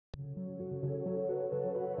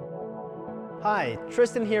Hi,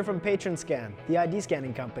 Tristan here from PatronScan, the ID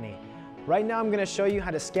scanning company. Right now I'm going to show you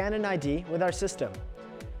how to scan an ID with our system.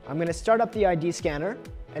 I'm going to start up the ID scanner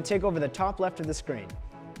and take over the top left of the screen.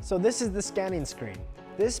 So this is the scanning screen.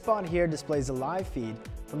 This spot here displays a live feed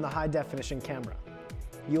from the high-definition camera.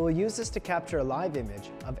 You will use this to capture a live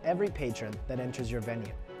image of every patron that enters your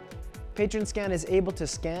venue. PatronScan is able to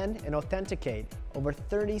scan and authenticate over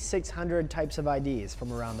 3,600 types of IDs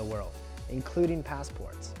from around the world, including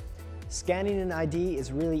passports. Scanning an ID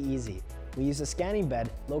is really easy. We use a scanning bed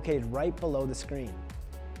located right below the screen.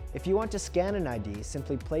 If you want to scan an ID,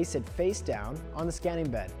 simply place it face down on the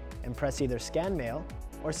scanning bed and press either Scan Male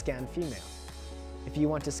or Scan Female. If you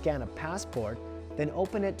want to scan a passport, then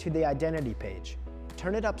open it to the identity page,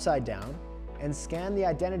 turn it upside down, and scan the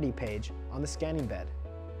identity page on the scanning bed.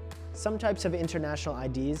 Some types of international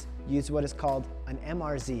IDs use what is called an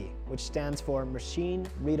MRZ, which stands for Machine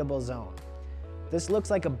Readable Zone. This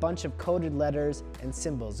looks like a bunch of coded letters and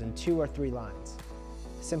symbols in 2 or 3 lines.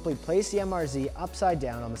 Simply place the MRZ upside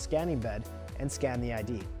down on the scanning bed and scan the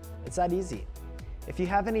ID. It's that easy. If you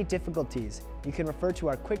have any difficulties, you can refer to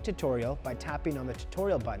our quick tutorial by tapping on the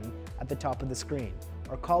tutorial button at the top of the screen,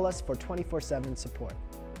 or call us for 24/7 support.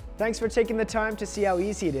 Thanks for taking the time to see how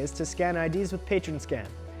easy it is to scan IDs with PatronScan.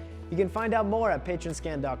 You can find out more at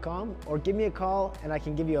patronscan.com or give me a call and I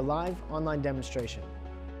can give you a live online demonstration.